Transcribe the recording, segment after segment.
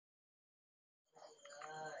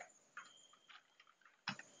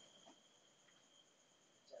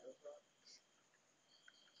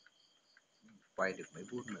quay được mấy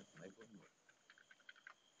phút một.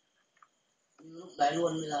 Lúc đấy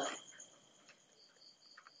luôn bây giờ.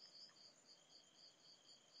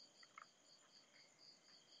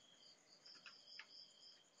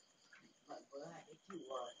 Vậy với hai cái trụ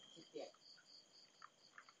chết tiệt.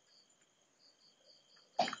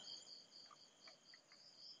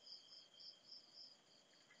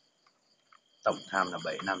 Tổng tham là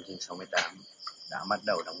 7/68, đã bắt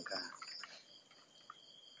đầu đóng ca.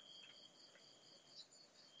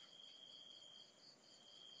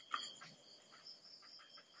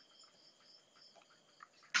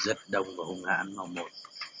 Rất đông và hung hãn vòng 1.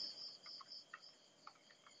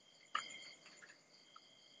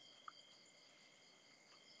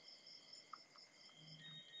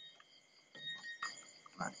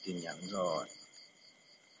 Bạn tin nhắn rồi.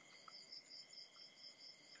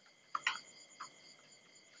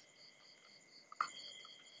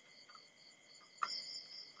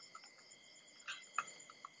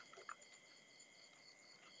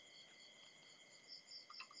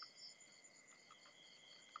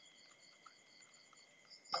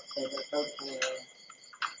 Để được tôi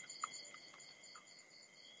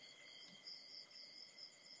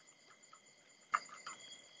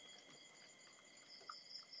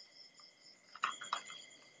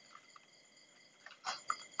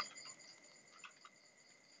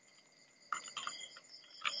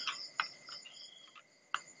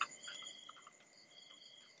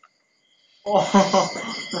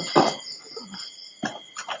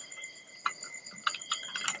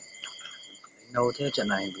Đâu thế, trận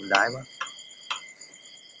này bùn đái quá.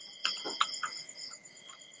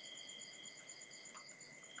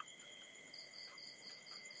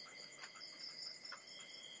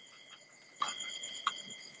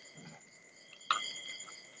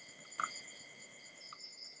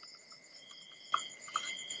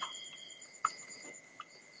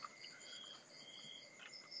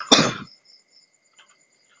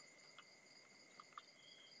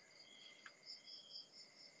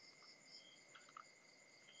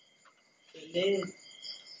 đi.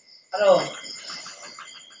 Alo.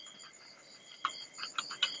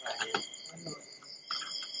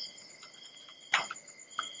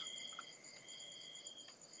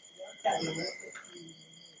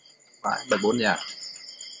 Phải 74 nhỉ?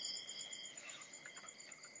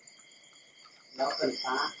 Nó cần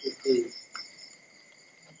phá từ.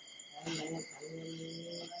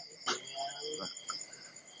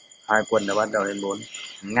 2 quân đã bắt đầu lên 4.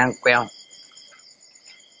 Ngang queo.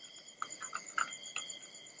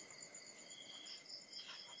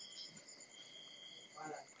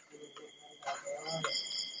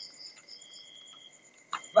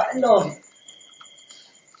 Vãi nồi.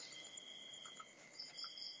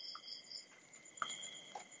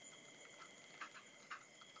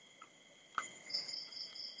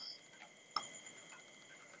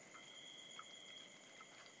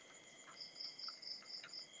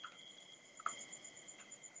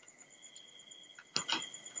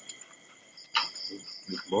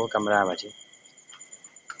 Bịt bố camera vào chứ.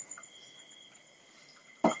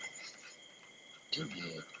 Chứ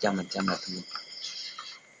 100% là thua.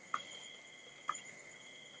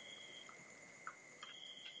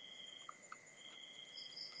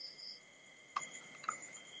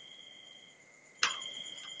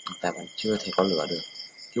 Ta vẫn chưa thể có lửa được.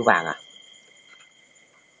 Cứu vàng à?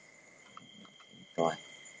 Rồi.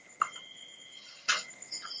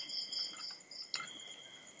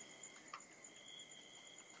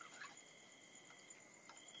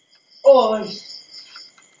 Ôi.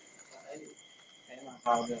 Thế mà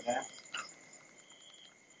vào được á.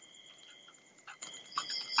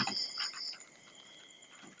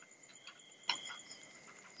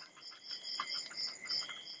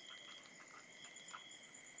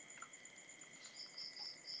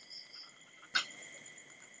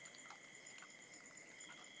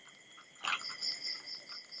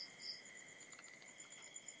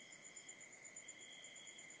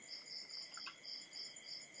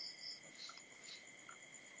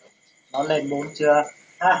 Nó lên 4 chưa?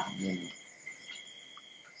 Ha?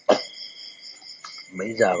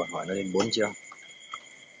 Mấy giờ còn hỏi nó lên 4 chưa?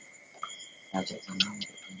 Tao chạy sang 5.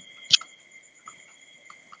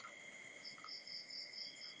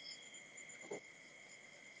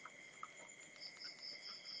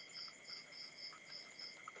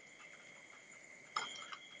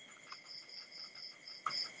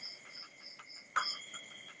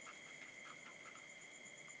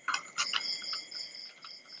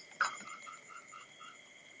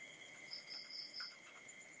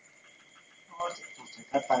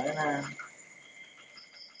 Thật phải là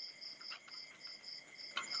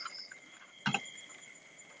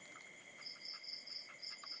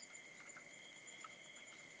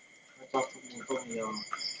nhiều.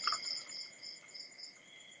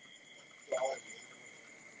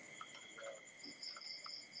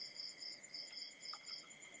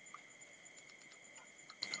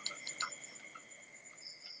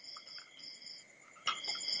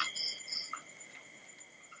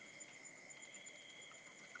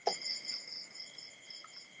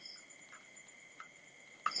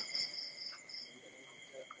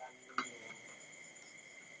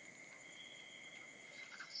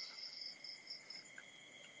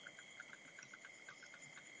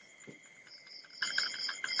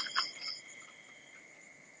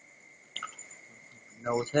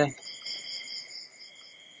 Đâu thế?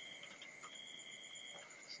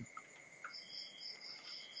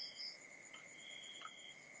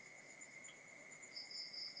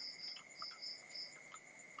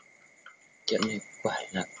 Chuyện này quả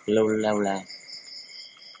là lâu lâu là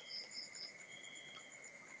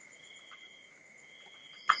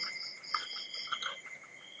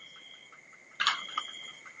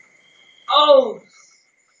Oh,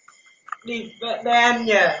 đi vẽ đen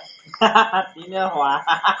nhỉ. Tí nữa hóa.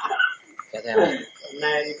 cái thế này. Hôm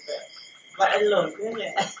nay đi vẽ lồn thế nhỉ.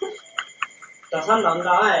 Tao sắp nóng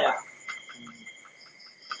đó này à?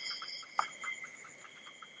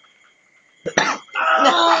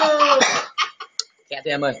 Kẹt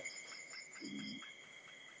thế em ơi.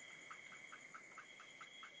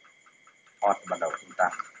 Hot bắt đầu chúng ta.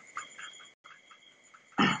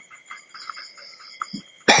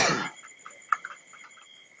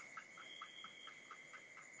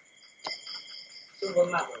 Chưa có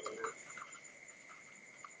mặt rồi.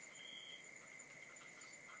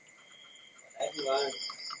 Đấy thì vâng.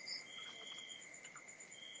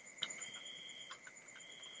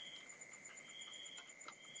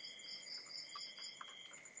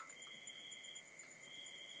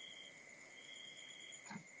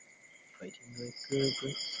 Vậy thì người cứ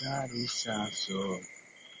bước ra đi xa rồi.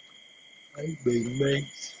 Hãy bình minh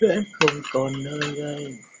sẽ không còn nơi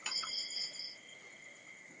đây.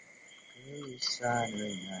 Cứ đi xa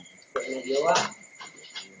nơi này. Chuyện này yếu quá.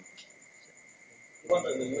 Con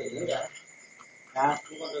tự mình nghĩ vậy. Hả?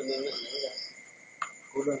 Con tự mình nghĩ vậy.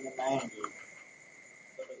 Cô đơn hôm nay thì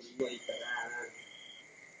con tự mình nghĩ trở ra.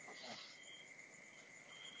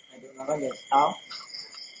 Này tụi nó có liệt tóc.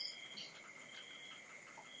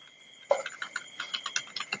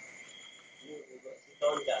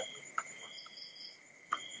 Tôn cả.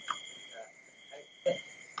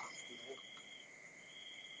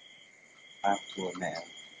 Pháp của mẹ.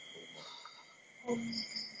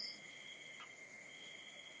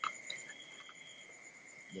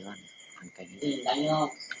 Nhớ ăn canh Gì đánh không?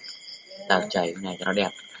 tao chảy cái này cho nó đẹp.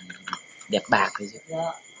 Đẹp bạc đấy chứ. Dạ.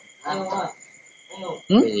 Anh ơi. Anh ơi.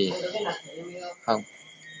 Cái gì? Không.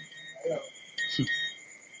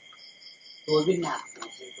 Tôi biết nạp,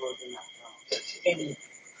 tôi biết nạp cho cái gì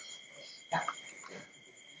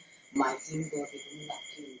mà xin tôi thì cũng nạp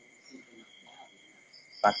xin nạp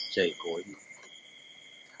Bắt chảy cối.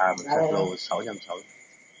 Thà một chất lô 660.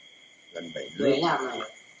 Gần 7 người lít. làm này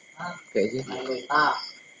Kệ chứ. này người ta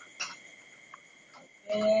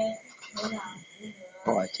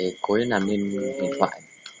Họ chảy cối làm nên huyền thoại.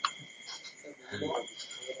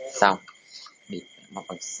 Xong. Đi mặc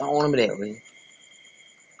bằng sau nó mới đều đi.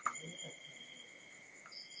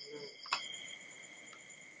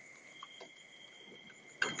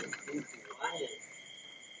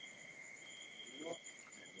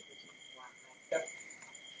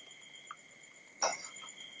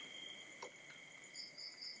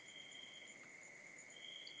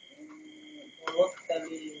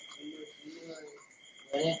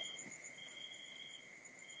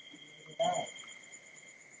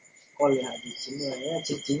 con liền thì 90 ấy,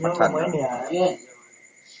 99 nó mới nè.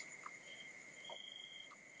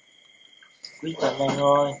 Quý trần này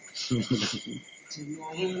thôi.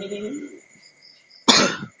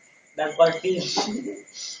 Đang quay phim.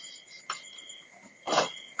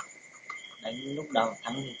 Đánh lúc đầu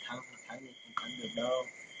thắng thì thắng, không thắng thì không thắng được đâu.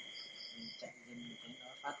 Mình chạy dần thấy nó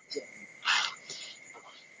phát triển.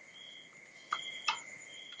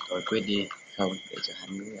 Thôi quyết đi. Không, để cho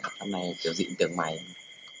hắn hôm nay kiểu dị tưởng mày.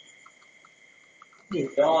 Đỉnh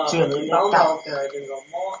cho trường tao đầu trời đừng có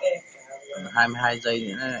mó em. 22 giây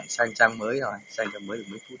nữa lại sang trang mới rồi. Sang trang mới được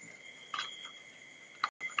mấy phút.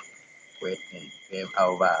 Quên này, game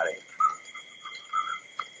over đấy.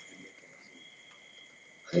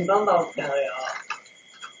 Đừng đón đầu trời ạ.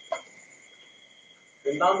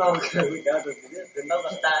 Đừng đón đầu trời, đừng đón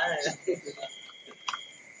đầu ta này.